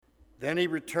Then he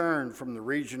returned from the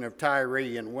region of Tyre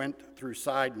and went through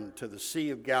Sidon to the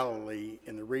Sea of Galilee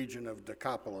in the region of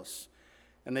Decapolis.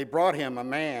 And they brought him a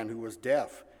man who was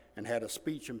deaf and had a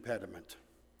speech impediment.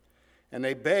 And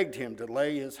they begged him to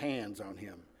lay his hands on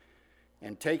him.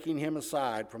 And taking him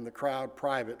aside from the crowd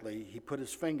privately, he put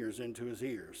his fingers into his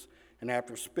ears, and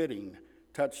after spitting,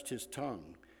 touched his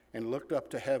tongue, and looked up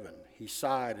to heaven. He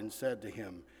sighed and said to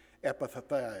him,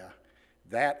 Ephphatha,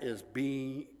 that is,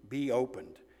 be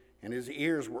opened. And his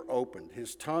ears were opened,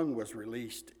 his tongue was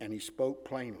released, and he spoke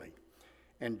plainly.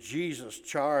 And Jesus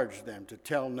charged them to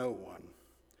tell no one.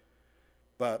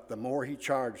 But the more he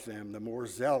charged them, the more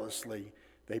zealously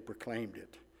they proclaimed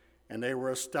it. And they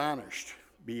were astonished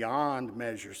beyond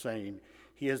measure, saying,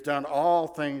 He has done all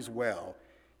things well.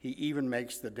 He even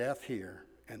makes the deaf hear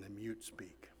and the mute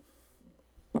speak.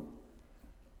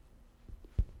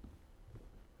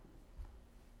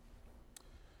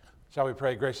 Shall we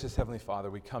pray? Gracious Heavenly Father,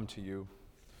 we come to you.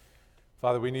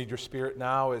 Father, we need your Spirit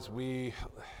now as we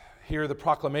hear the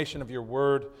proclamation of your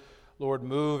word. Lord,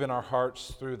 move in our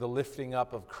hearts through the lifting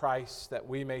up of Christ, that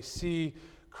we may see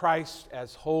Christ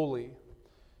as holy.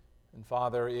 And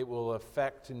Father, it will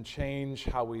affect and change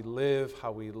how we live,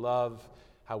 how we love,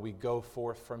 how we go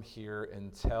forth from here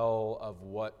and tell of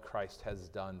what Christ has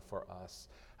done for us,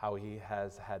 how he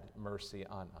has had mercy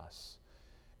on us.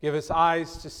 Give us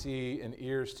eyes to see and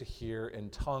ears to hear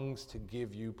and tongues to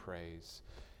give you praise.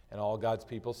 And all God's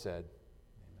people said,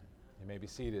 Amen. You may be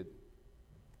seated.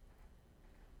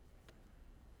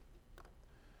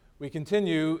 We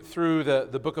continue through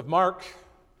the book of Mark.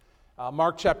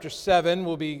 Mark chapter 7,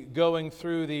 we'll be going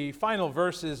through the final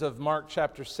verses of Mark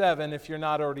chapter 7. If you're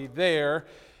not already there,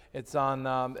 it's on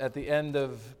at the end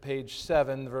of page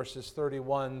 7, verses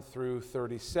 31 through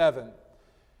 37.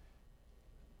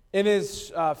 In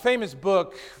his famous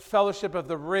book, Fellowship of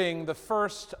the Ring, the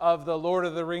first of the Lord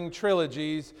of the Ring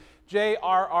trilogies,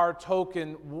 J.R.R.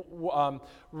 Tolkien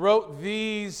wrote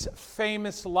these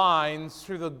famous lines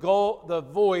through the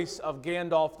voice of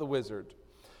Gandalf the Wizard.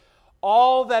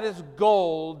 All that is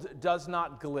gold does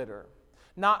not glitter.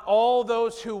 Not all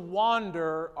those who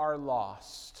wander are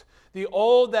lost. The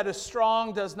old that is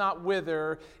strong does not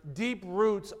wither. Deep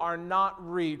roots are not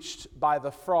reached by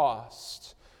the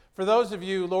frost. For those of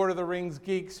you Lord of the Rings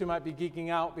geeks who might be geeking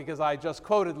out because I just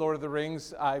quoted Lord of the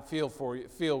Rings, I feel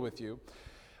with you.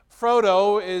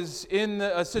 Frodo is in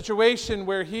a situation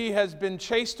where he has been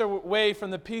chased away from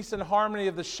the peace and harmony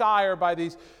of the Shire by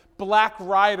these black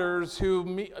riders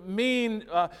who mean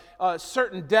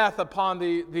certain death upon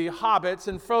the hobbits.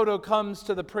 And Frodo comes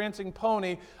to the Prancing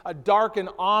Pony, a dark and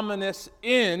ominous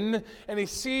inn, and he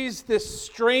sees this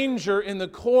stranger in the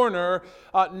corner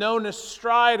known as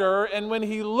Strider. And when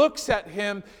he looks at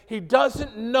him, he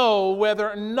doesn't know whether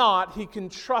or not he can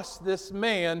trust this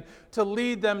man to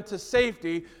lead them to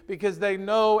safety, because they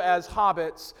know as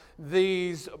hobbits,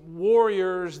 these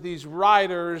warriors, these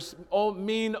riders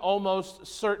mean almost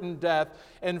certain death,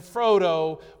 and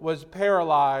Frodo was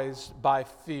paralyzed by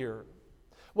fear.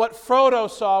 What Frodo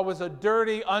saw was a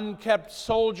dirty, unkept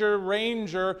soldier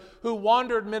ranger who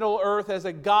wandered Middle-earth as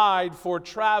a guide for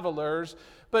travelers.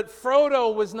 But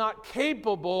Frodo was not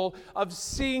capable of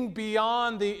seeing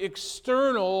beyond the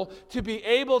external to be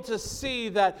able to see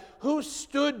that who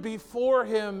stood before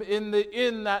him in the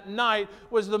inn that night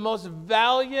was the most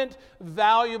valiant,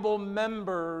 valuable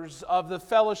members of the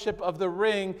Fellowship of the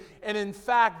Ring, and in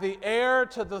fact the heir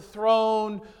to the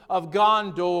throne of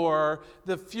Gondor,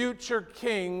 the future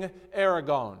King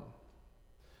Aragorn.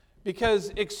 Because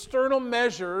external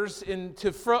measures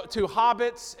to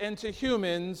hobbits and to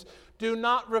humans do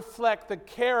not reflect the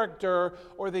character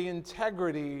or the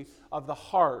integrity of the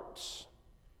heart.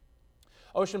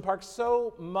 Ocean Park,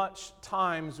 so much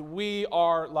times we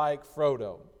are like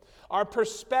Frodo. Our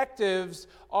perspectives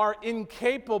are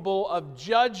incapable of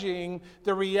judging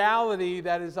the reality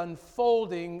that is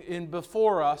unfolding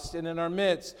before us and in our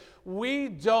midst. We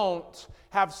don't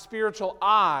have spiritual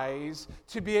eyes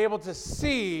to be able to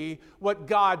see what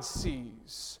God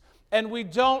sees. And we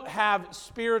don't have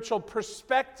spiritual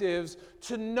perspectives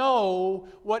to know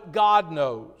what God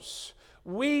knows.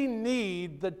 We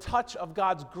need the touch of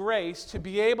God's grace to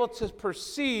be able to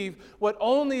perceive what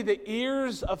only the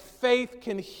ears of faith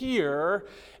can hear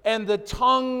and the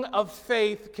tongue of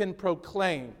faith can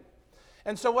proclaim.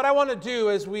 And so what I want to do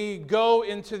as we go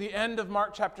into the end of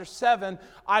Mark chapter 7,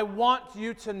 I want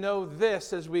you to know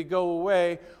this as we go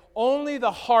away. Only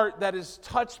the heart that is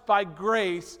touched by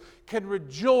grace can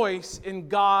rejoice in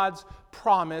God's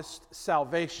promised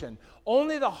salvation.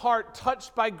 Only the heart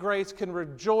touched by grace can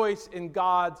rejoice in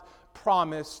God's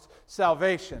promised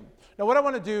salvation. Now, what I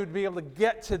want to do to be able to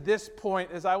get to this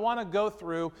point is I want to go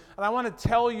through and I want to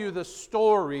tell you the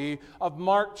story of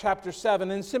Mark chapter 7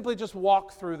 and simply just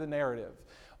walk through the narrative.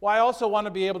 Well, I also want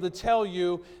to be able to tell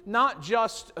you not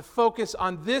just focus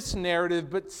on this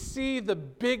narrative, but see the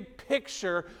big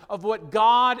picture of what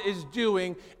God is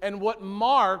doing and what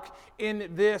Mark,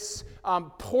 in this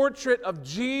portrait of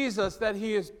Jesus that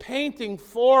he is painting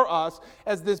for us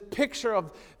as this picture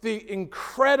of the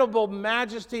incredible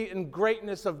majesty and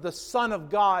greatness of the Son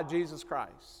of God, Jesus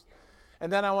Christ.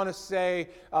 And then I want to say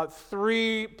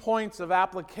 3 points of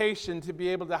application to be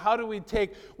able to, how do we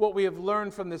take what we have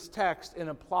learned from this text and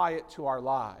apply it to our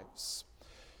lives?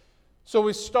 So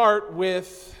we start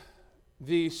with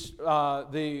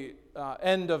the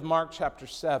end of Mark chapter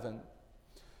 7.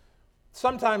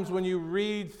 Sometimes when you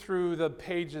read through the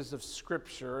pages of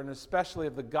Scripture, and especially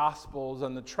of the Gospels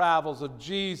and the travels of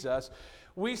Jesus,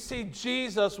 we see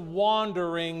Jesus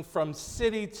wandering from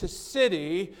city to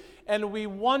city, and we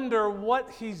wonder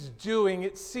what he's doing.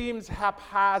 It seems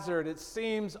haphazard. It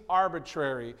seems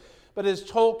arbitrary. But as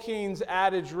Tolkien's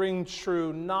adage rings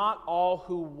true, not all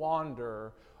who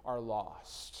wander are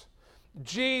lost.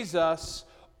 Jesus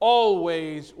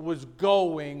always was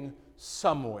going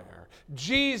somewhere.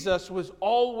 Jesus was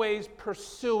always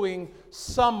pursuing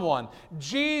someone.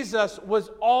 Jesus was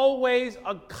always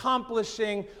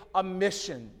accomplishing a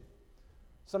mission.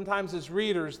 Sometimes as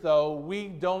readers, though, we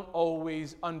don't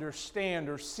always understand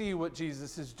or see what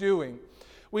Jesus is doing.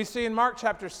 We see in Mark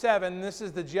chapter 7, this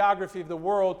is the geography of the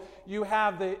world, you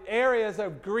have the areas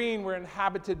of green were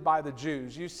inhabited by the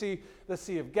Jews. You see the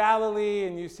Sea of Galilee,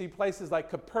 and you see places like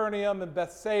Capernaum and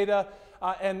Bethsaida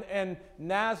and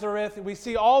Nazareth. We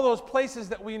see all those places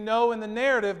that we know in the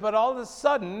narrative, but all of a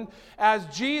sudden, as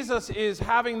Jesus is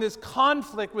having this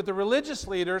conflict with the religious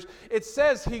leaders, it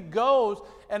says he goes,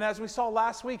 and as we saw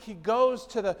last week, he goes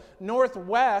to the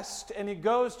northwest, and he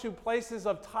goes to places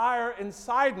of Tyre and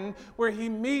Sidon, where he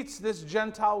meets this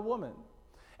Gentile woman.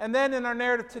 And then in our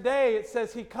narrative today, it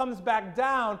says he comes back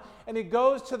down and he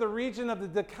goes to the region of the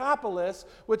Decapolis,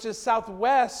 which is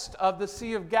southwest of the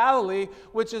Sea of Galilee,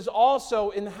 which is also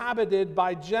inhabited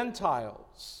by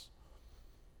Gentiles.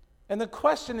 And the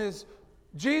question is,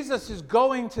 Jesus is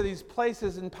going to these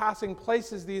places and passing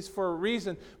places these for a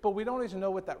reason, but we don't even know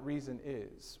what that reason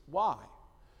is. Why?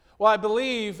 Well, I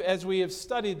believe, as we have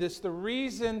studied this, the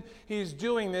reason he's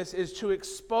doing this is to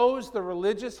expose the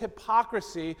religious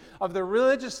hypocrisy of the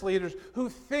religious leaders who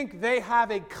think they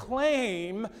have a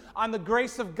claim on the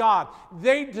grace of God.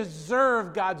 They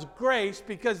deserve God's grace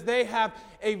because they have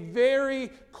a very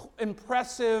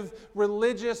impressive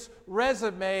religious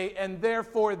resume, and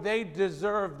therefore they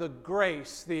deserve the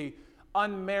grace, the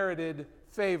unmerited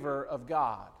favor of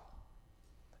God.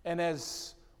 And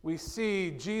as we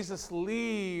see, Jesus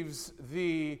leaves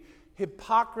the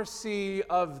hypocrisy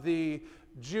of the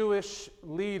Jewish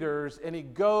leaders, and he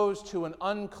goes to an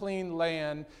unclean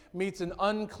land, meets an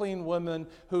unclean woman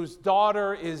whose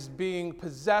daughter is being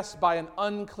possessed by an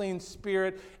unclean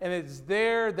spirit, and it's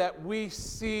there that we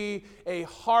see a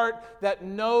heart that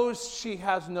knows she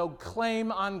has no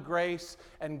claim on grace,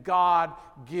 and God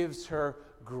gives her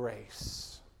grace.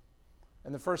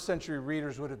 And the first century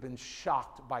readers would have been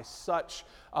shocked by such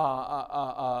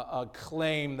a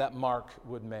claim that Mark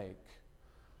would make.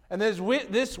 And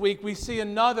this week we see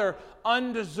another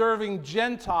undeserving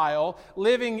Gentile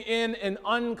living in an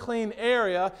unclean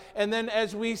area. And then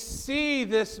as we see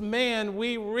this man,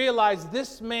 we realize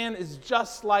this man is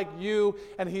just like you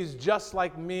and he's just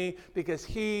like me because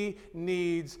he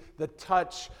needs the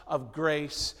touch of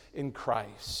grace in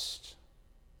Christ.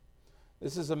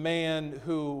 This is a man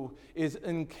who is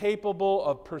incapable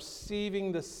of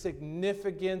perceiving the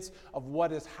significance of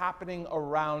what is happening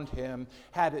around him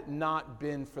had it not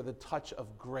been for the touch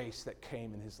of grace that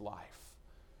came in his life.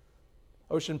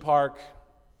 Ocean Park,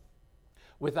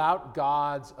 without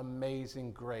God's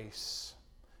amazing grace,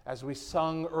 as we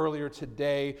sung earlier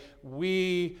today,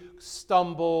 we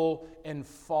stumble and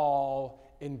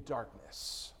fall in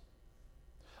darkness.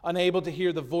 Unable to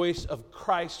hear the voice of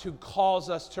Christ who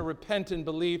calls us to repent and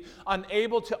believe,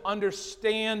 unable to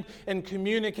understand and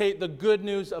communicate the good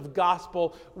news of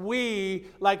gospel, we,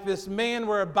 like this man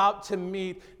we're about to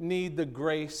meet, need the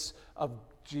grace of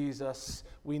Jesus.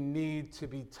 We need to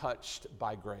be touched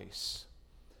by grace.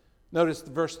 Notice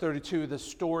verse 32, the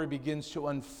story begins to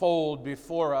unfold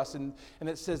before us, and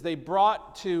it says, they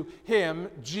brought to him,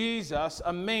 Jesus,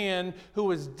 a man who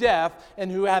was deaf and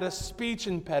who had a speech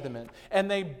impediment, and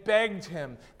they begged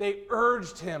him, they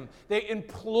urged him, they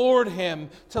implored him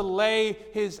to lay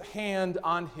his hand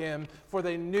on him, for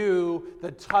they knew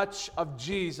the touch of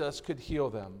Jesus could heal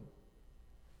them.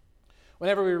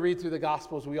 Whenever we read through the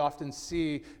Gospels, we often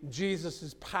see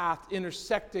Jesus' path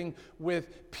intersecting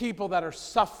with people that are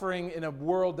suffering in a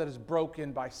world that is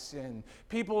broken by sin.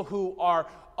 People who are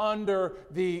under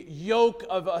the yoke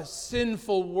of a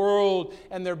sinful world,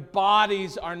 and their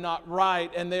bodies are not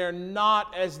right, and they are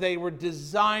not as they were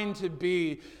designed to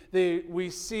be. We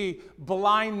see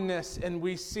blindness, and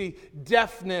we see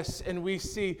deafness, and we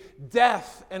see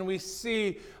death, and we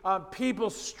see people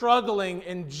struggling,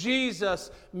 and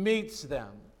Jesus meets them.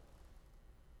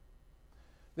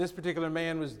 This particular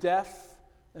man was deaf,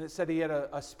 and it said he had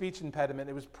a speech impediment.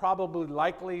 It was probably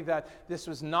likely that this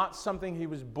was not something he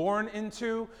was born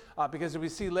into, because as we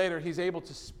see later, he's able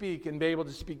to speak and be able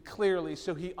to speak clearly.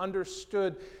 So he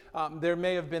understood there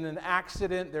may have been an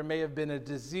accident, there may have been a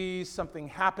disease, something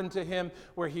happened to him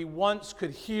where he once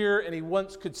could hear and he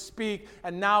once could speak,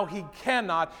 and now he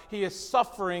cannot. He is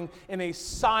suffering in a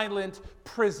silent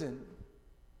prison.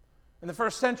 In the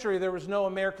first century, there was no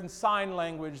American Sign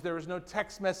Language, there was no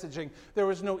text messaging, there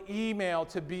was no email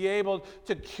to be able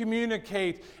to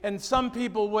communicate. And some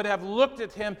people would have looked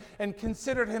at him and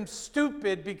considered him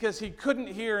stupid because he couldn't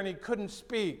hear and he couldn't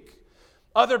speak.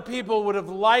 Other people would have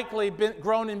likely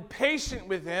grown impatient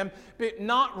with him, but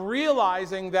not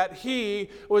realizing that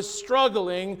he was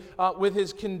struggling with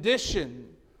his condition.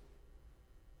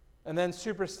 And then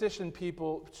superstitious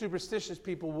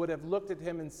people would have looked at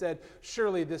him and said,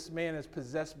 surely this man is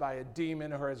possessed by a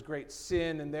demon or has great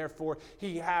sin, and therefore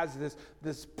he has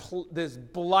this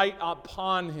blight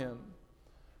upon him.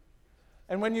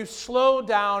 And when you slow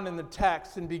down in the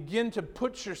text and begin to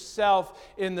put yourself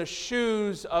in the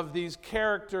shoes of these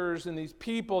characters and these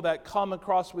people that come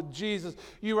across with Jesus,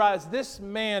 you realize this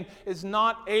man is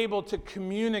not able to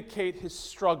communicate his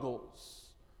struggles.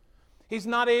 He's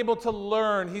not able to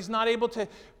learn. He's not able to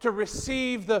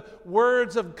receive the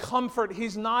words of comfort.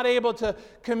 He's not able to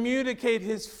communicate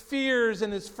his fears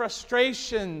and his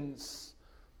frustrations.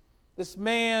 This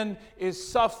man is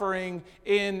suffering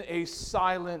in a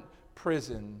silent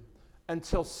prison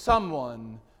until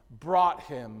someone brought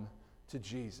him to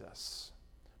Jesus.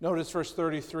 Notice verse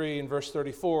 33 and verse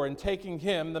 34. And taking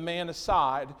him, the man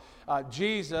aside,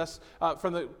 Jesus,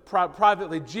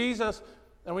 privately, Jesus,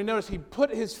 and we notice he put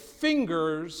his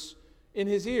fingers in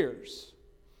his ears.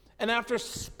 And after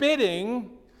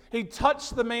spitting, he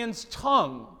touched the man's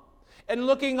tongue. And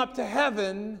looking up to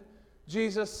heaven,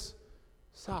 Jesus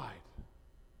sighed.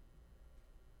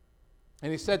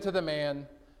 And he said to the man,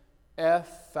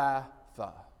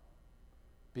 Ephphatha,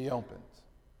 be opened.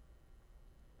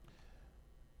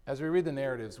 As we read the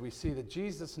narratives, we see that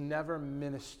Jesus never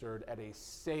ministered at a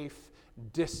safe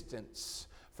distance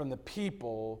from the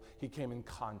people he came in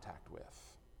contact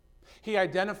with. He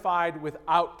identified with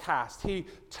outcasts. He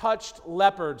touched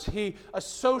lepers. He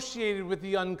associated with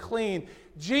the unclean.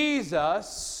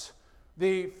 Jesus,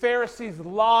 the Pharisees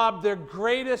lobbed their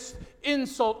greatest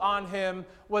insult on him,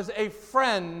 was a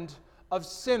friend of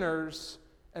sinners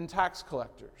and tax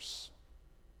collectors.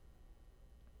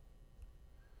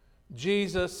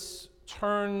 Jesus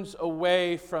turns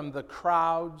away from the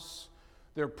crowds,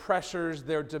 their pressures,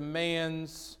 their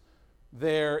demands,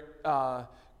 their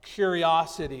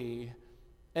curiosity,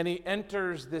 and he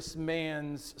enters this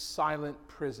man's silent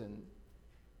prison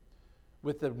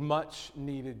with the much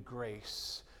needed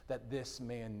grace that this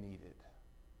man needed.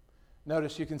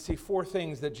 Notice you can see four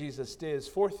things that Jesus did,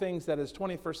 four things that as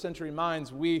 21st century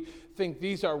minds we think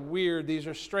these are weird, these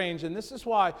are strange. And this is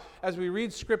why as we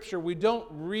read Scripture, we don't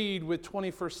read with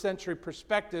 21st century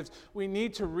perspectives. We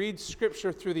need to read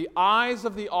Scripture through the eyes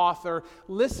of the author,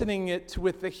 listening it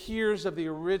with the ears of the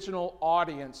original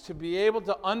audience, to be able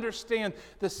to understand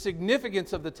the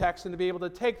significance of the text and to be able to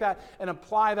take that and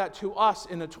apply that to us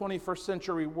in a 21st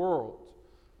century world.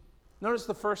 Notice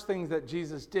the first thing that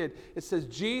Jesus did. It says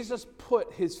Jesus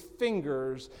put his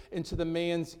fingers into the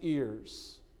man's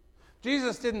ears.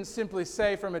 Jesus didn't simply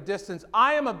say from a distance,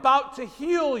 I am about to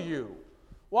heal you.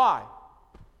 Why?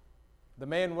 The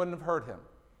man wouldn't have heard him.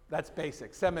 That's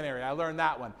basic. Seminary, I learned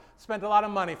that one. Spent a lot of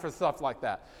money for stuff like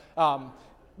that.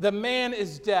 The man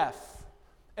is deaf.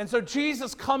 And so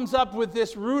Jesus comes up with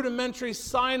this rudimentary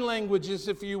sign languages,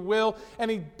 if you will,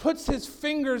 and he puts his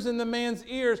fingers in the man's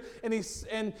ears and he's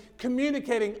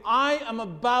communicating, I am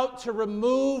about to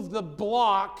remove the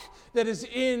block that is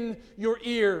in your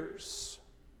ears.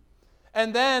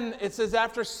 And then it says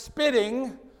after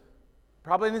spitting,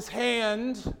 probably in his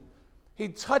hand, he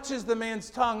touches the man's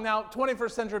tongue. Now,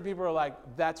 21st century people are like,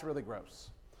 that's really gross.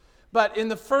 But in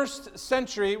the first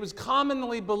century, it was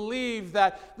commonly believed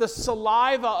that the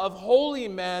saliva of holy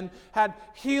men had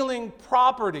healing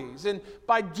properties. And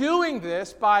by doing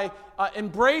this, by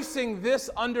embracing this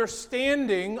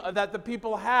understanding that the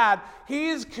people had, he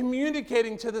is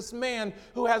communicating to this man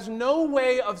who has no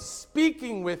way of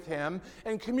speaking with him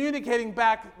and communicating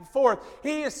back and forth.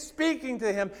 He is speaking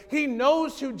to him. He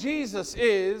knows who Jesus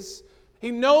is.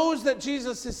 He knows that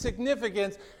Jesus is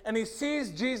significant, and he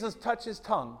sees Jesus touch his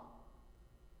tongue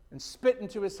and spit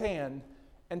into his hand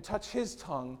and touch his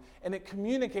tongue, and it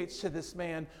communicates to this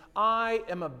man, I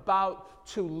am about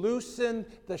to loosen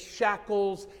the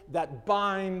shackles that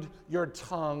bind your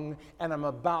tongue, and I'm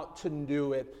about to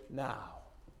do it now.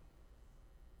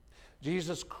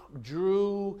 Jesus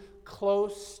drew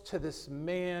close to this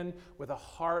man with a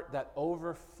heart that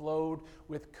overflowed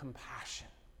with compassion.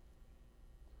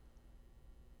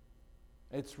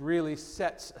 It really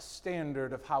sets a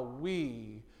standard of how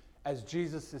we, as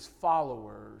Jesus'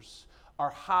 followers, are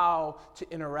how to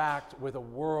interact with a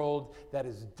world that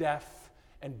is deaf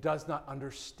and does not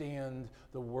understand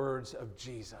the words of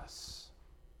Jesus.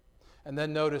 And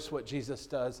then notice what Jesus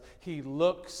does. He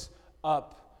looks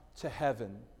up to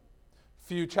heaven. A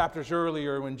few chapters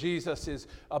earlier, when Jesus is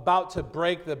about to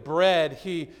break the bread,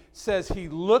 he says he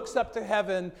looks up to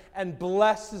heaven and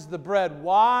blesses the bread.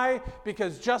 Why?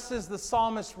 Because just as the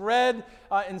psalmist read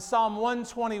in Psalm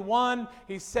 121,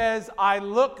 he says, I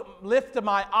lift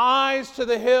my eyes to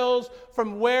the hills.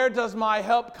 From where does my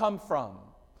help come from?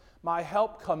 My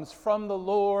help comes from the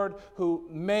Lord who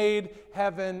made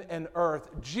heaven and earth.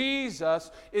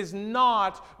 Jesus is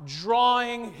not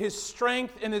drawing his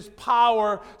strength and his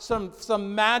power,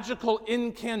 some magical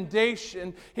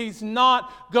incantation. He's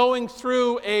not going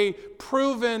through a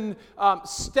proven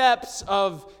steps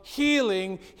of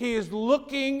healing. He is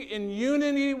looking in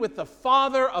unity with the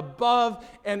Father above,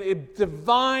 and a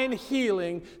divine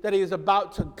healing that he is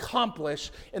about to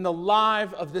accomplish in the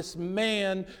life of this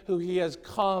man who he has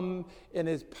come and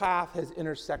his path has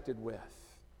intersected with.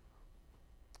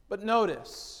 But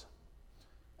notice,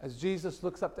 as Jesus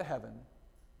looks up to heaven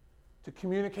to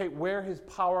communicate where his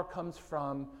power comes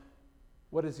from,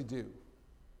 what does he do?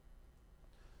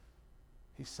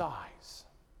 He sighs.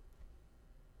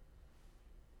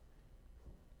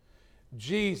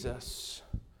 Jesus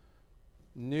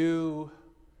knew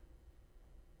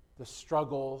the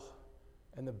struggle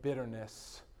and the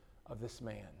bitterness of this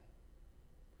man.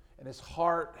 And his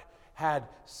heart had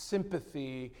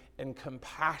sympathy and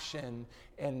compassion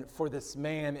for this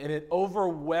man, and it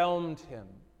overwhelmed him.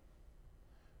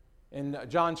 In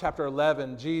John chapter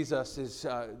 11, Jesus is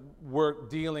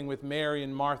dealing with Mary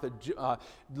and Martha.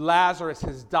 Lazarus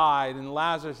has died, and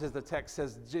Lazarus, as the text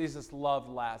says, Jesus loved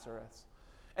Lazarus.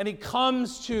 And he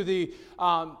comes to the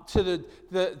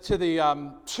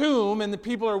tomb, and the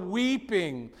people are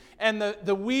weeping. And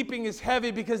the weeping is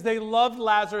heavy because they loved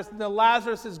Lazarus, and the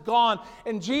Lazarus is gone.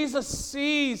 And Jesus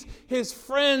sees his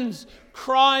friends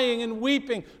crying and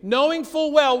weeping, knowing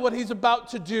full well what he's about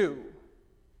to do.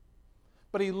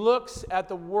 But he looks at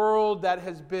the world that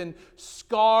has been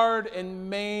scarred and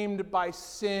maimed by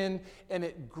sin, and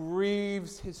it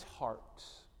grieves his heart.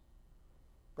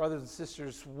 Brothers and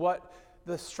sisters,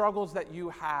 the struggles that you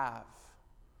have,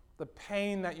 the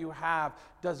pain that you have,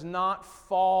 does not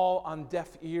fall on deaf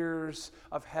ears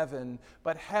of heaven,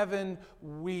 but heaven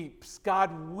weeps.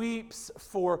 God weeps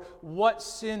for what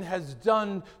sin has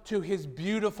done to his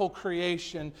beautiful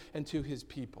creation and to his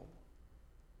people.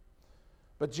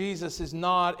 But Jesus is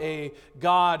not a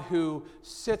God who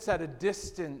sits at a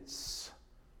distance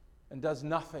and does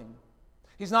nothing.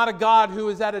 He's not a God who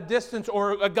is at a distance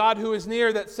or a God who is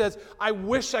near that says, I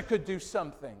wish I could do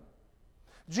something.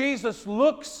 Jesus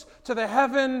looks to the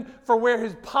heaven for where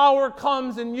his power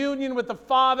comes in union with the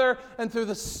Father and through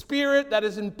the Spirit that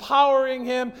is empowering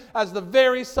him as the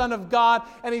very Son of God.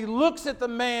 And he looks at the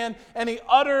man and he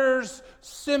utters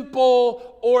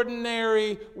simple,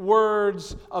 ordinary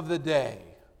words of the day.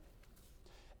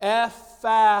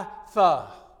 Ephphatha.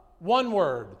 One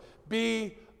word.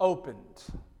 Be opened.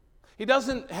 He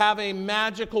doesn't have a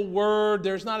magical word.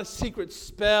 There's not a secret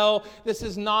spell. This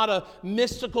is not a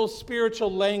mystical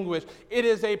spiritual language. It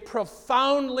is a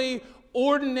profoundly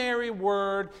ordinary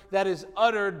word that is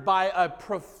uttered by a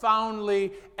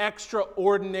profoundly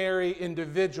extraordinary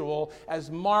individual,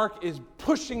 as Mark is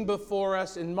pushing before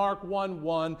us in Mark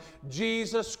 1:1,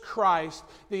 Jesus Christ,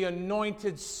 the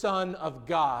anointed Son of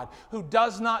God, who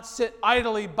does not sit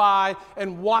idly by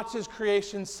and watch his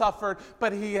creation suffer,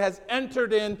 but he has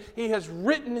entered in, he has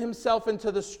written himself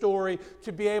into the story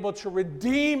to be able to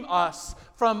redeem us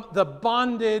from the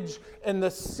bondage and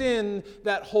the sin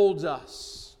that holds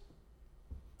us.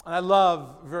 And I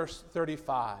love verse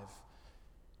 35.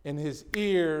 And his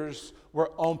ears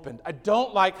were opened. I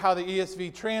don't like how the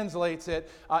ESV translates it.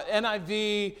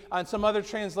 NIV and some other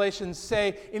translations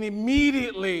say, and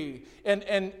immediately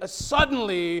and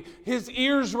suddenly his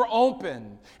ears were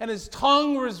opened, and his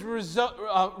tongue was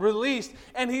released,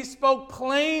 and he spoke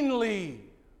plainly.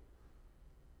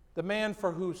 The man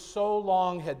for who so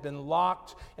long had been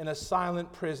locked in a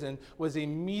silent prison was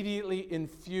immediately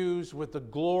infused with the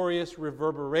glorious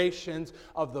reverberations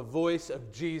of the voice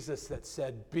of Jesus that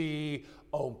said, "Be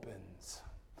opened."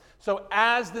 So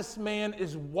as this man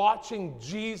is watching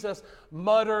Jesus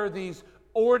mutter these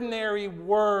ordinary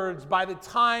words, by the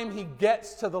time he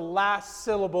gets to the last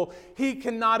syllable, he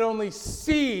can not only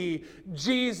see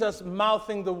Jesus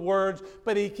mouthing the words,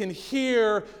 but he can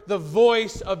hear the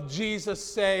voice of Jesus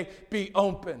say, "Be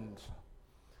opened."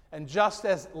 And just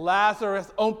as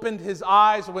Lazarus opened his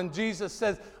eyes when Jesus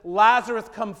says, "Lazarus,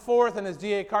 come forth," and as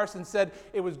D.A. Carson said,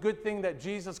 it was a good thing that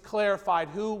Jesus clarified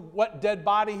what dead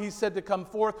body he said to come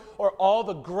forth, or all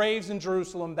the graves in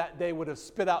Jerusalem that day would have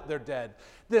spit out their dead.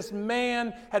 This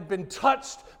man had been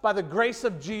touched by the grace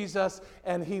of Jesus,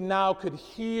 and he now could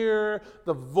hear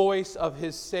the voice of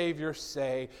his Savior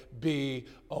say, "Be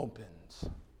opened."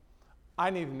 I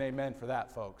need an amen for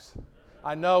that, folks.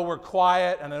 I know we're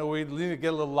quiet, and I know we need to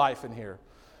get a little life in here.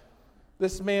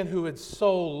 This man who had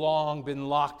so long been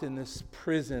locked in this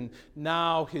prison,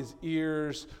 now his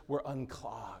ears were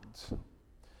unclogged.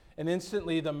 And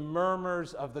instantly the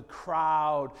murmurs of the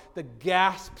crowd, the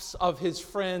gasps of his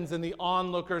friends and the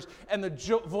onlookers, and the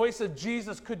voice of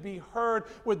Jesus could be heard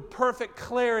with perfect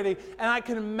clarity. And I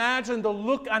can imagine the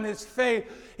look on his face.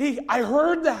 I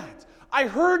heard that. I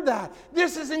heard that.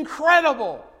 This is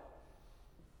incredible.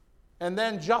 And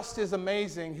then, just as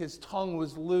amazing, his tongue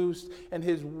was loosed and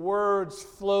his words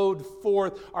flowed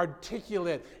forth,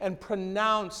 articulate and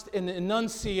pronounced and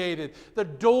enunciated. The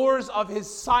doors of his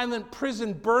silent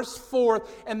prison burst forth,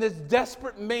 and this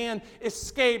desperate man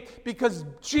escaped because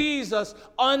Jesus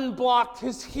unblocked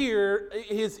his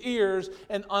ears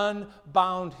and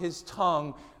unbound his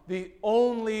tongue.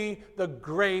 Only the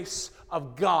grace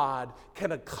of God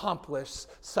can accomplish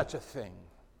such a thing.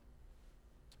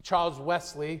 Charles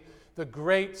Wesley, the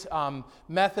great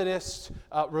Methodist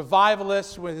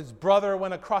revivalist, when his brother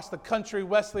went across the country,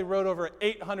 Wesley wrote over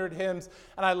 800 hymns.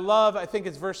 And I think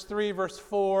it's verse 3, verse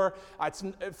 4.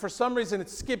 For some reason,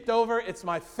 it's skipped over. It's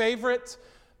my favorite.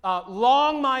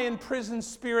 Long my imprisoned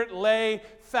spirit lay,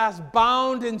 fast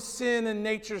bound in sin and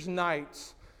nature's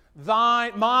night.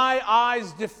 My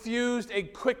eyes diffused a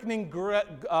quickening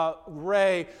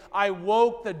ray. I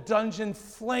woke, the dungeon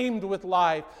flamed with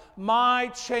life. My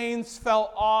chains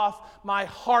fell off, my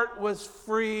heart was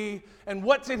free. And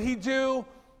what did he do?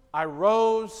 I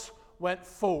rose, went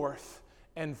forth,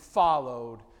 and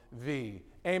followed thee.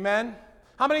 Amen?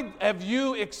 How many have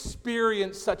you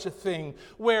experienced such a thing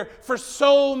where for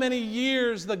so many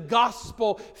years the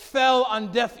gospel fell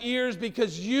on deaf ears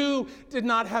because you did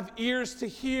not have ears to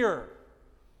hear?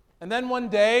 And then one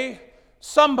day,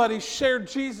 somebody shared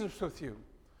Jesus with you.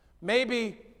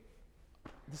 Maybe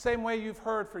the same way you've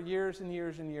heard for years and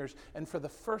years and years. And for the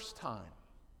first time,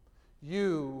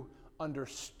 you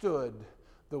understood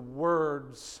the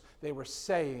words they were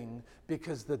saying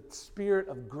because the Spirit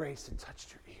of grace had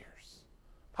touched your ears.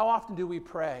 How often do we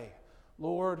pray,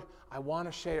 Lord, I want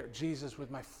to share Jesus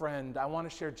with my friend. I want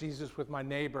to share Jesus with my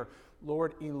neighbor.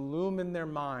 Lord, illumine their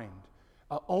mind.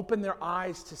 Open their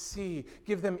eyes to see.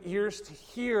 Give them ears to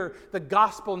hear the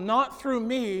gospel, not through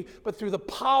me, but through the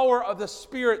power of the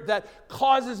Spirit that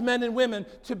causes men and women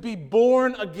to be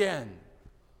born again.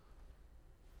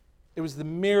 It was the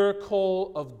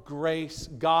miracle of grace,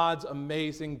 God's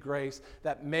amazing grace,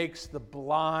 that makes the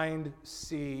blind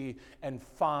see and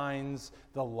finds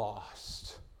the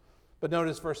lost. But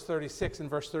notice verse 36 and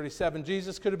verse 37.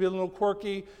 Jesus could have been a little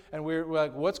quirky, and we're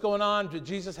like, what's going on? But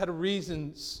Jesus had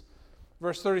reasons.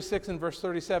 Verse 36 and verse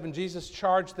 37, Jesus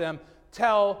charged them,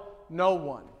 tell no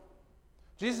one.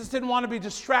 Jesus didn't want to be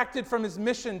distracted from his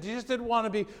mission. Jesus didn't want to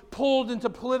be pulled into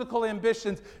political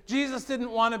ambitions. Jesus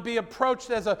didn't want to be approached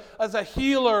as a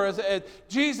healer.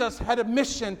 Jesus had a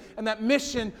mission, and that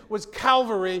mission was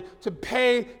Calvary, to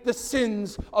pay the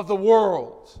sins of the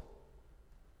world.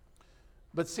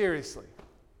 But seriously,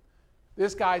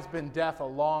 This guy's been deaf a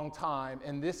long time,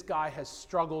 and this guy has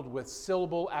struggled with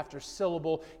syllable after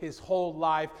syllable his whole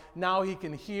life. Now he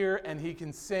can hear and he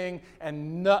can sing,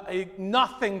 and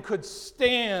nothing could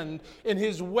stand in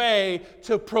his way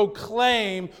to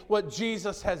proclaim what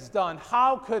Jesus has done.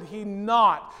 How could he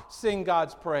not sing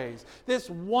God's praise? This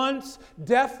once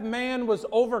deaf man was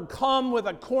overcome with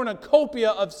a cornucopia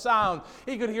of sound.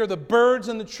 He could hear the birds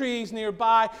in the trees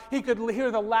nearby. He could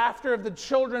hear the laughter of the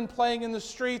children playing in the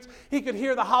streets. He could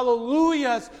hear the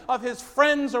hallelujahs of his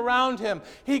friends around him.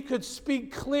 He could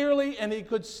speak clearly and he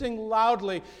could sing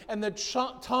loudly. And the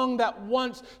tongue that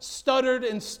once stuttered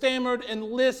and stammered and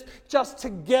lisped just to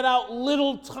get out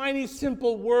little tiny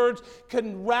simple words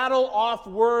can rattle off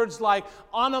words like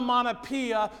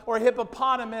onomatopoeia or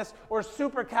hippopotamus or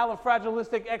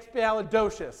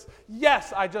supercalifragilisticexpialidocious.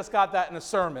 Yes, I just got that in a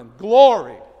sermon.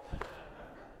 Glory.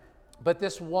 But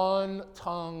this one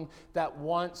tongue that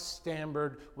once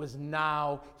stammered was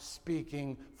now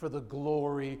speaking for the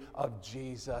glory of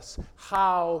Jesus.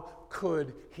 How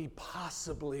could he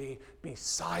possibly be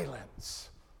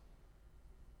silent?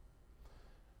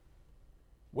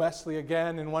 Wesley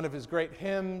again in one of his great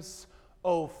hymns,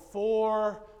 "Oh,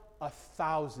 for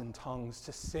 1,000 tongues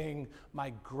to sing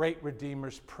my great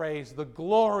Redeemer's praise, the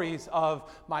glories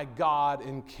of my God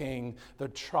and King, the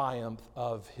triumph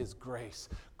of his grace."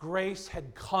 Grace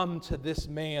had come to this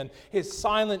man. His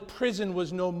silent prison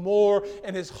was no more,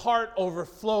 and his heart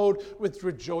overflowed with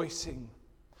rejoicing.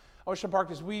 Ocean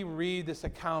Park, as we read this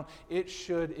account, it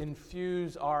should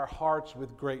infuse our hearts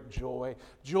with great joy.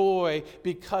 Joy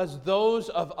because those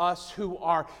of us who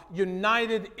are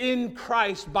united in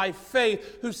Christ by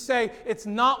faith, who say, it's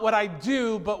not what I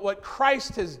do, but what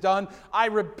Christ has done. I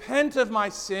repent of my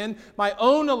sin, my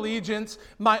own allegiance,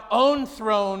 my own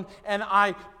throne, and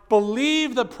I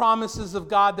believe the promises of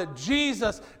God that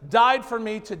Jesus died for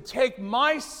me to take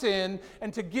my sin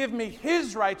and to give me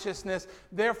his righteousness.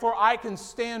 Therefore, I can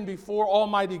stand before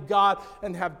Almighty God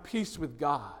and have peace with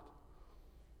God.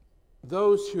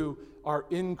 Those who are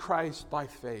in Christ by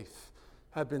faith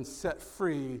have been set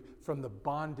free from the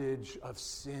bondage of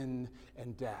sin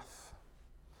and death.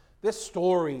 This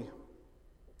story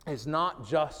is not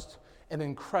just an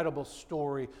incredible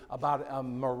story about a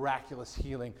miraculous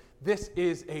healing. This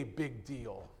is a big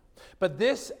deal. But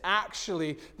this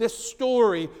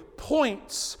story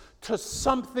points to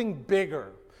something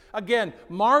bigger. Again,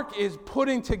 Mark is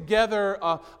putting together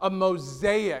a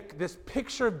mosaic, this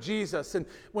picture of Jesus. And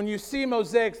when you see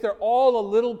mosaics, they're all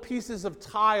little pieces of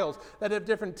tiles that have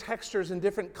different textures and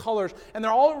different colors. And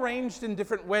they're all arranged in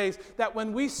different ways that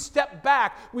when we step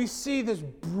back, we see this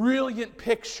brilliant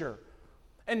picture.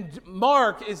 And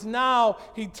Mark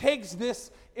he takes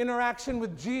this interaction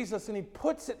with Jesus and he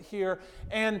puts it here,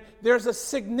 and there's a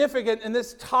significant, and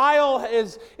this tile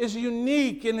is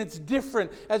unique and it's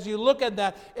different as you look at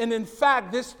that. And in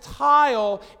fact, this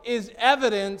tile is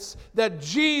evidence that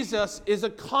Jesus is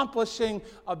accomplishing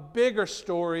a bigger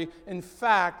story. In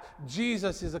fact,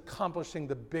 Jesus is accomplishing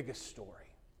the biggest story.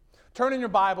 Turn in your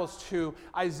Bibles to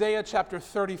Isaiah chapter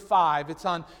 35. It's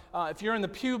on, if you're in the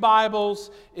Pew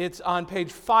Bibles, it's on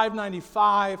page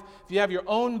 595. If you have your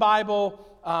own Bible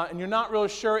and you're not really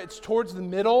sure, it's towards the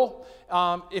middle.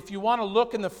 If you want to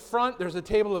look in the front, there's a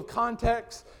table of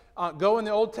context. Go in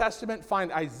the Old Testament, find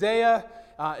Isaiah.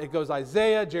 It goes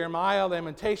Isaiah, Jeremiah,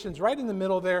 Lamentations, right in the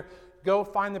middle there. Go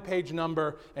find the page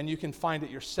number and you can find it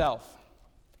yourself.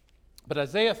 But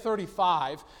Isaiah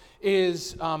 35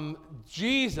 is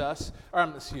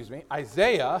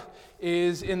Isaiah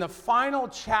is in the final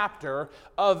chapter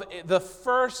of the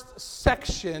first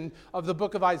section of the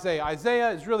book of Isaiah. Isaiah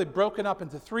is really broken up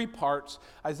into three parts.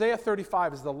 Isaiah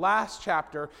 35 is the last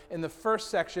chapter in the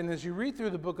first section. As you read through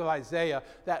the book of Isaiah,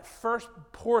 that first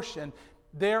portion,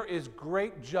 there is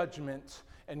great judgment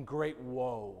and great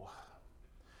woe.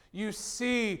 You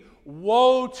see,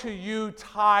 woe to you,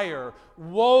 Tyre.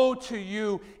 Woe to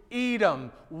you,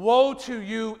 Edom. Woe to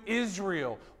you,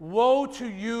 Israel. Woe to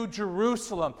you,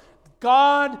 Jerusalem.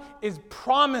 God is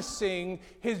promising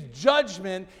his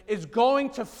judgment is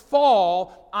going to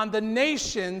fall on the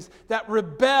nations that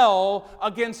rebel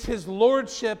against his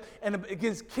lordship and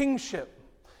against kingship.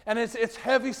 And it's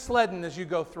heavy sledding as you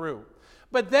go through.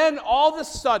 But then all of a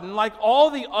sudden, like all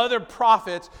the other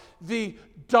prophets, the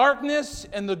darkness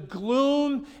and the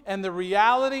gloom and the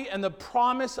reality and the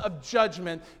promise of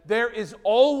judgment, there is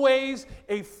always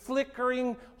a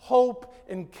flickering hope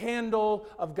and candle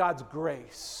of God's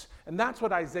grace. And that's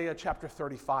what Isaiah chapter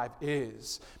 35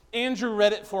 is. Andrew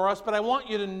read it for us, but I want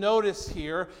you to notice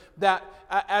here that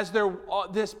as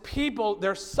this people,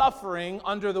 they're suffering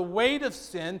under the weight of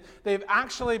sin. They've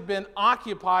actually been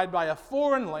occupied by a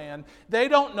foreign land. They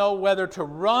don't know whether to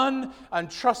run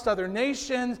and trust other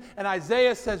nations. And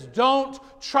Isaiah says, don't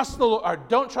trust the Lord, or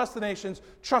don't trust the nations,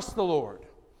 trust the Lord.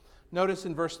 Notice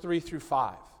in verse 3 through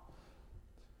 5.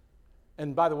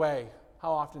 And by the way,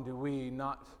 how often do we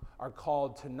are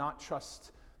called to not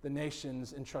trust the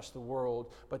nations and trust the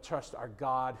world, but trust our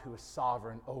God who is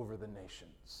sovereign over the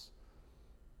nations?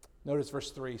 Notice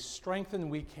verse 3, strengthen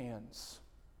weak hands,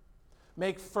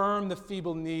 make firm the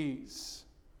feeble knees.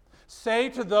 Say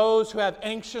to those who have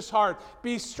anxious heart,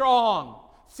 be strong,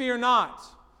 fear not.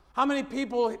 How many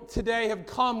people today have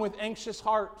come with anxious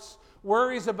hearts?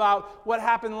 Worries about what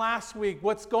happened last week,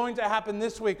 what's going to happen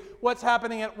this week, what's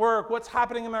happening at work, what's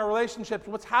happening in my relationships,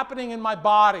 what's happening in my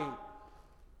body.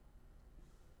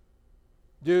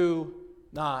 Do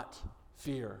not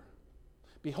fear.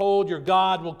 Behold, your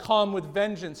God will come with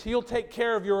vengeance. He'll take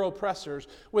care of your oppressors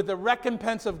with the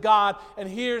recompense of God. And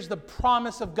here's the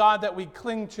promise of God that we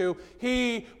cling to.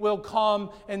 He will come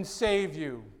and save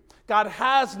you. God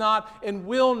has not and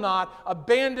will not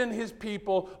abandon his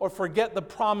people or forget the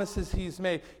promises he's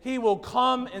made. He will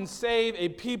come and save a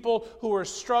people who are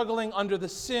struggling under the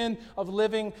sin of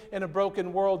living in a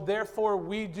broken world. Therefore,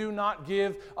 we do not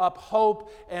give up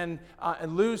hope and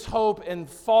lose hope and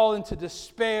fall into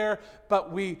despair,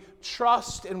 but we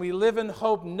trust and we live in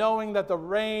hope, knowing that the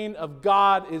reign of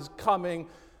God is coming.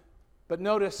 But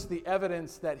notice the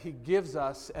evidence that he gives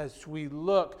us as we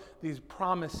look these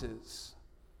promises.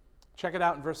 Check it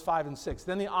out in verse 5 and 6.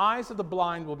 Then the eyes of the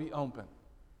blind will be open.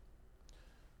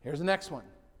 Here's the next one.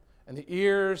 And the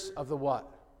ears of the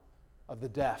what? Of the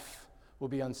deaf will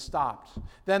be unstopped.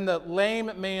 Then the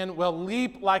lame man will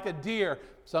leap like a deer.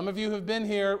 Some of you who have been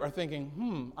here are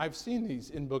thinking, I've seen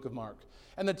these in book of Mark.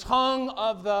 And the tongue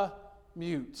of the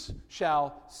mute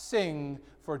shall sing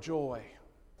for joy.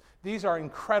 These are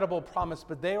incredible promises,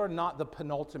 but they are not the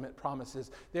penultimate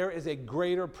promises. There is a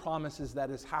greater promises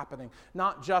that is happening.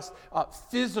 Not just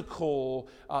physical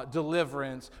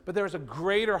deliverance, but there is a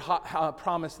greater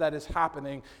promise that is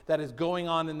happening, that is going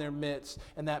on in their midst.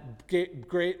 And that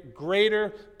greater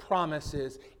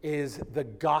promises is the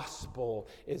gospel,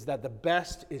 is that the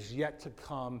best is yet to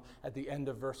come at the end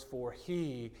of verse 4.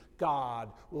 He,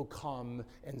 God, will come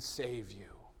and save you.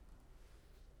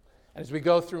 As we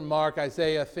go through Mark,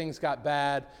 Isaiah, things got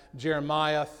bad.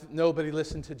 Jeremiah, nobody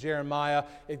listened to Jeremiah.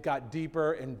 It got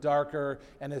deeper and darker.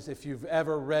 And as if you've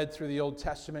ever read through the Old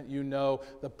Testament, you know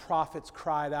the prophets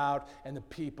cried out and the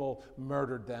people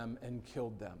murdered them and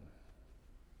killed them.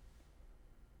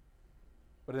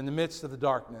 But in the midst of the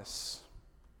darkness,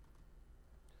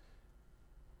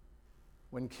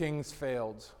 when kings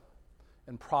failed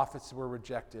and prophets were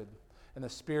rejected and the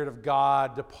Spirit of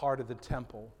God departed the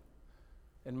temple,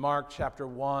 in Mark chapter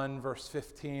 1, verse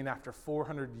 15, after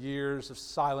 400 years of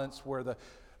silence where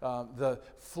the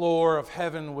floor of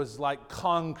heaven was like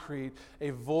concrete, a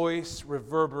voice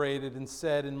reverberated and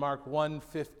said in Mark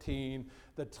 1:15,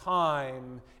 the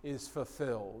time is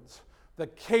fulfilled. The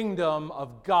kingdom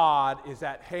of God is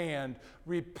at hand.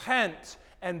 Repent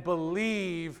and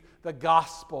believe the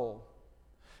gospel.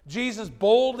 Jesus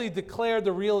boldly declared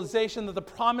the realization that the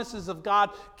promises of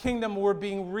God's kingdom were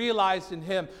being realized in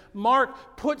him.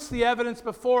 Mark puts the evidence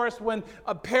before us when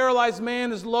a paralyzed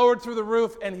man is lowered through the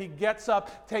roof and he gets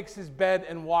up, takes his bed,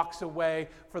 and walks away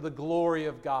for the glory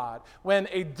of God. When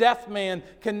a deaf man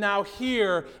can now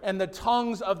hear and the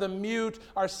tongues of the mute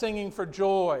are singing for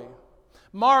joy.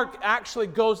 Mark actually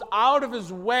goes out of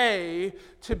his way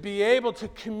to be able to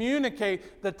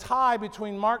communicate the tie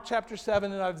between Mark chapter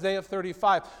 7 and Isaiah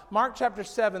 35. Mark chapter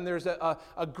 7, there's a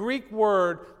Greek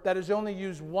word that is only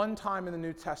used one time in the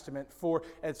New Testament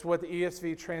it's what the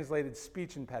ESV translated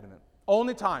speech impediment.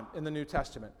 Only time in the New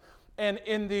Testament. And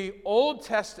in the Old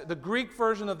Testament, the Greek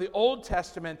version of the Old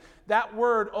Testament, that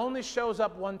word only shows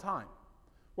up one time.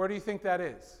 Where do you think that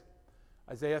is?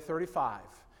 Isaiah 35.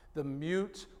 The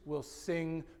mute will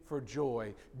sing for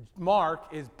joy. Mark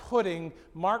is putting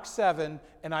Mark 7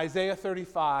 and Isaiah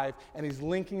 35, and he's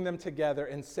linking them together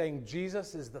and saying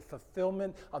Jesus is the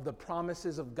fulfillment of the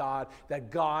promises of God,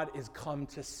 that God is come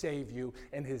to save you,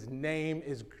 and his name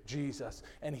is Jesus,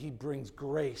 and he brings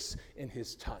grace in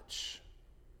his touch.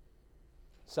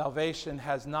 Salvation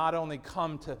has not only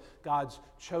come to God's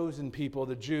chosen people,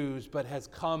 the Jews, but has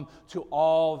come to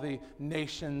all the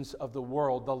nations of the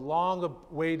world. The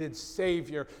long-awaited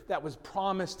Savior that was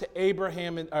promised to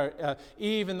Abraham and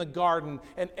Eve in the garden,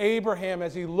 and Abraham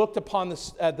as he looked upon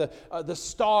the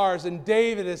stars, and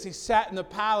David as he sat in the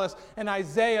palace, and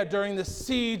Isaiah during the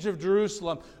siege of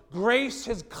Jerusalem. Grace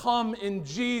has come in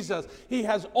Jesus. He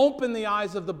has opened the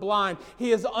eyes of the blind.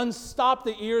 He has unstopped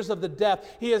the ears of the deaf.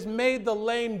 He has made the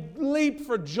lame leap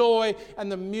for joy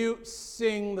and the mute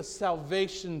sing the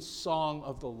salvation song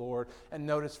of the Lord. And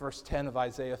notice verse 10 of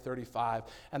Isaiah 35.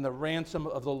 And the ransom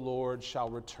of the Lord shall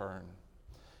return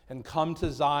and come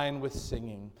to Zion with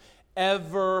singing.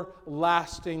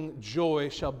 Everlasting joy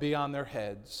shall be on their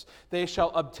heads. They shall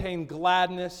obtain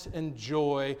gladness and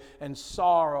joy, and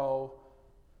sorrow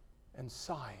and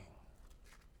sighing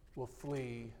will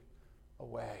flee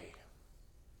away.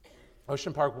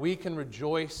 Ocean Park, we can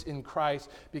rejoice in Christ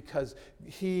because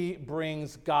He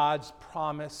brings God's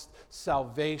promised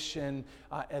salvation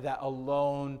that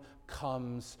alone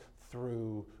comes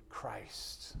through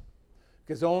Christ.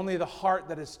 Because only the heart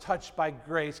that is touched by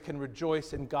grace can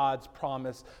rejoice in God's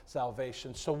promised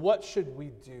salvation. So what should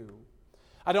we do?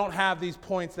 I don't have these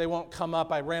points. They won't come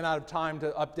up. I ran out of time to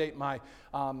update my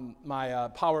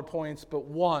PowerPoints. But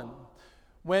one,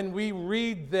 when we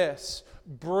read this,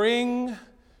 bring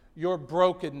your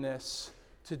brokenness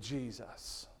to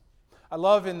Jesus. I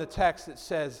love in the text it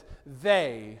says,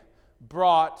 they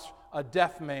brought a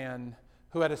deaf man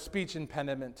who had a speech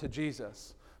impediment to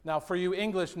Jesus. Now, for you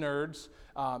English nerds,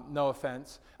 no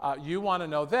offense, you want to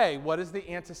know they. What is the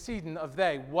antecedent of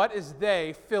they? What is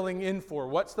they filling in for?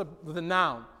 What's the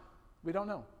noun? We don't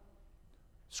know.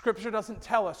 Scripture doesn't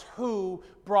tell us who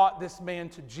brought this man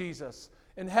to Jesus.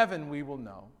 In heaven we will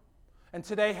know. And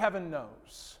today heaven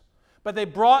knows. But they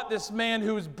brought this man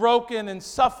who was broken and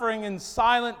suffering in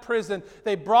silent prison.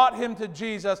 They brought him to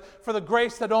Jesus for the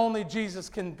grace that only Jesus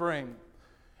can bring.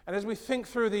 And as we think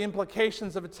through the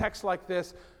implications of a text like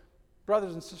this,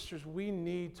 brothers and sisters, we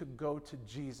need to go to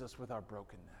Jesus with our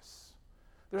brokenness.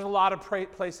 There's a lot of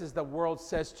places the world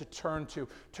says to turn to.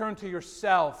 Turn to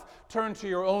yourself. Turn to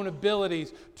your own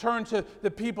abilities. Turn to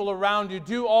the people around you.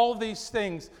 Do all these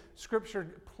things.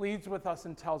 Scripture pleads with us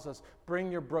and tells us,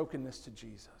 bring your brokenness to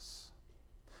Jesus.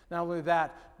 Not only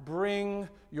that, bring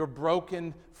your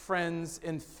broken friends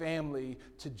and family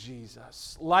to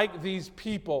Jesus. Like these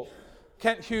people,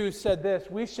 Kent Hughes said this,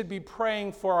 we should be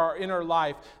praying for our inner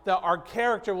life, that our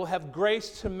character will have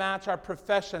grace to match our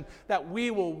profession, that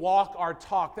we will walk our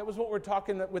talk. That was what we're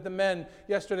talking with the men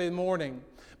yesterday morning.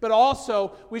 But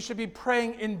also, we should be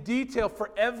praying in detail for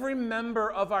every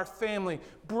member of our family.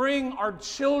 Bring our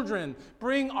children,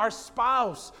 bring our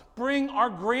spouse, bring our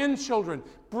grandchildren,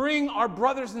 bring our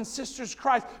brothers and sisters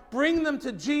Christ. Bring them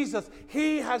to Jesus.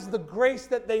 He has the grace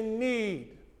that they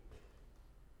need.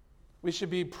 We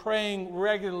should be praying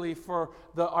regularly for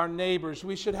our neighbors.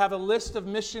 We should have a list of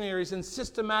missionaries and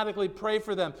systematically pray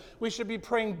for them. We should be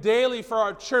praying daily for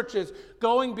our churches,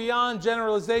 going beyond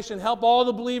generalization. Help all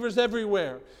the believers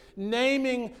everywhere,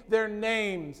 naming their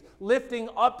names, lifting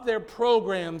up their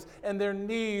programs and their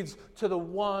needs to the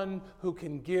one who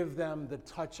can give them the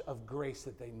touch of grace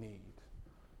that they need.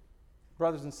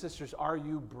 Brothers and sisters, are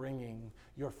you bringing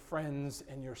your friends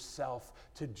and yourself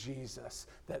to Jesus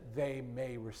that they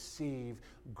may receive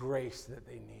grace that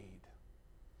they need?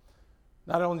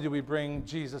 Not only do we bring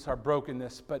Jesus our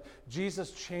brokenness, but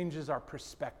Jesus changes our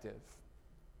perspective.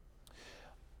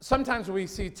 Sometimes we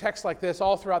see texts like this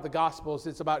all throughout the Gospels.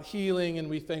 It's about healing, and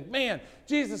we think, man,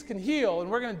 Jesus can heal, and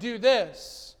we're going to do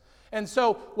this. And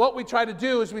so what we try to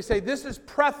do is we say, this is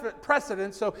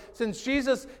precedent. So since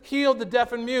Jesus healed the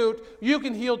deaf and mute, you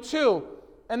can heal too.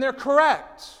 And they're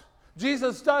correct.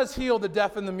 Jesus does heal the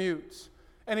deaf and the mute.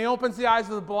 And He opens the eyes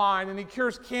of the blind, and He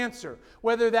cures cancer,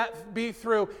 whether that be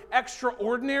through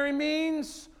extraordinary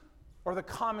means or the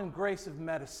common grace of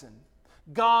medicine.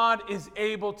 God is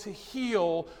able to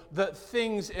heal the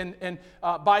things and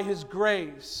by His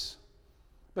grace.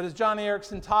 But as Johnny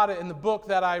Erickson taught it in the book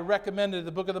that I recommended,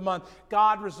 the book of the month,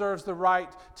 God reserves the right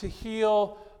to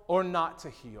heal or not to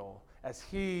heal as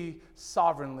He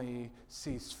sovereignly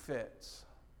sees fit.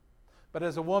 But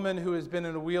as a woman who has been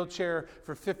in a wheelchair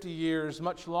for 50 years,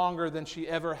 much longer than she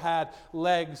ever had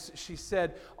legs, she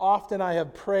said, often I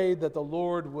have prayed that the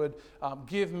Lord would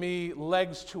give me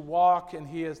legs to walk, and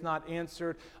He has not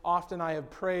answered. Often I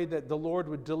have prayed that the Lord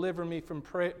would deliver me from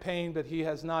pain, but He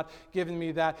has not given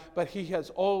me that. But He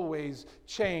has always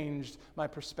changed my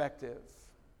perspective.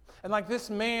 And like this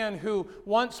man who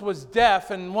once was deaf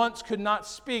and once could not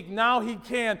speak, now he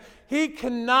can. He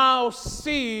can now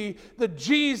see the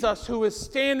Jesus who is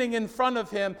standing in front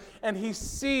of him, and he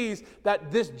sees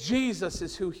that this Jesus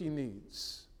is who he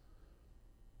needs.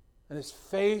 And his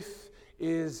faith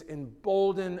is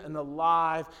emboldened and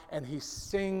alive, and he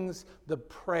sings the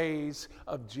praise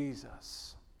of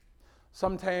Jesus.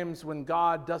 Sometimes when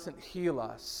God doesn't heal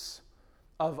us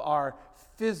of our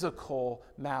physical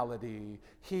malady.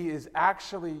 He is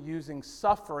actually using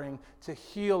suffering to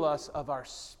heal us of our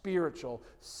spiritual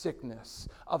sickness,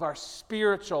 of our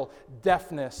spiritual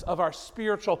deafness, of our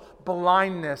spiritual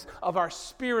blindness, of our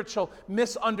spiritual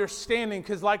misunderstanding.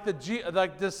 Because like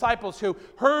the disciples who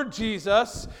heard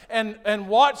Jesus and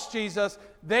watched Jesus,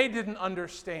 they didn't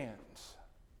understand.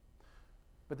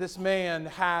 But this man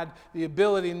had the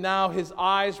ability, now his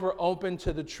eyes were open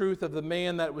to the truth of the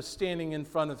man that was standing in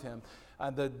front of him.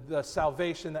 The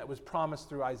salvation that was promised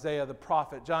through Isaiah the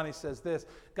prophet. Johnny says this: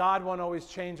 God won't always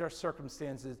change our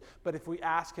circumstances, but if we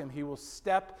ask him, he will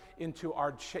step into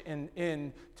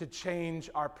to change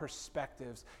our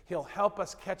perspectives. He'll help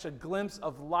us catch a glimpse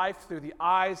of life through the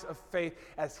eyes of faith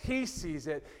as he sees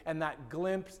it, and that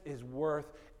glimpse is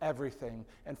worth everything.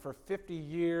 And for 50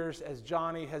 years, as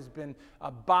Johnny has been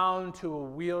bound to a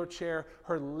wheelchair,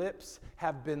 her lips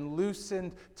have been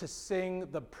loosened to sing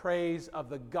the praise of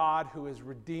the God who has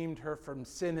redeemed her from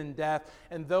sin and death.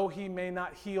 And though he may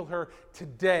not heal her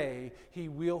today, he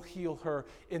will heal her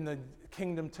in the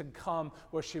kingdom to come,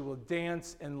 where she will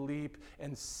dance and leap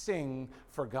and sing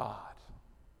for God.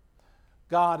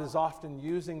 God is often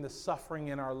using the suffering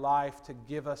in our life to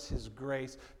give us his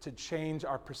grace, to change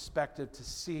our perspective, to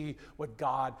see what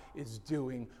God is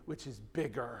doing, which is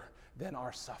bigger than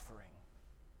our suffering.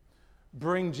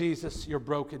 Bring Jesus your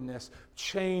brokenness,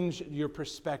 change your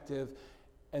perspective,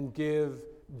 and give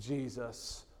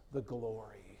Jesus the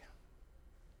glory.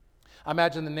 I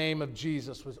imagine the name of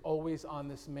Jesus was always on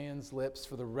this man's lips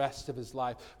for the rest of his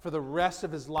life. For the rest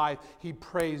of his life, he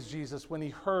praised Jesus. When he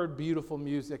heard beautiful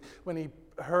music, when he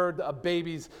heard a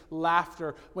baby's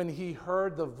laughter, when he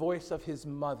heard the voice of his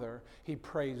mother, he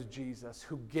praised Jesus,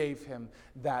 who gave him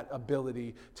that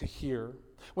ability to hear.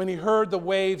 When he heard the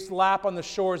waves lap on the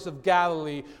shores of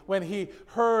Galilee, when he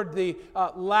heard the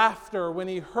laughter, when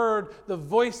he heard the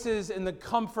voices and the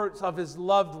comforts of his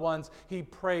loved ones, he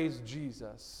praised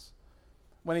Jesus.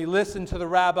 When he listened to the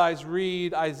rabbis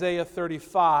read Isaiah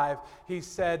 35, he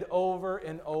said over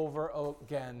and over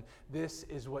again, "This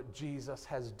is what Jesus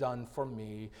has done for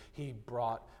me. He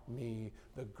brought me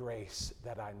the grace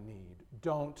that I need."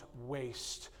 Don't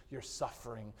waste your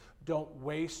suffering. Don't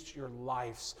waste your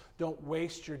lives. Don't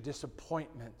waste your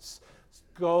disappointments.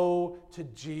 Go to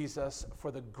Jesus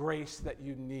for the grace that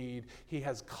you need. He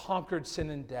has conquered sin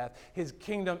and death. His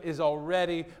kingdom is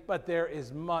already, but there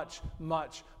is much,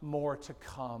 much more to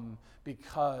come,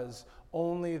 because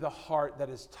only the heart that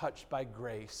is touched by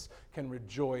grace can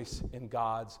rejoice in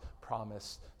God's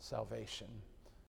promised salvation.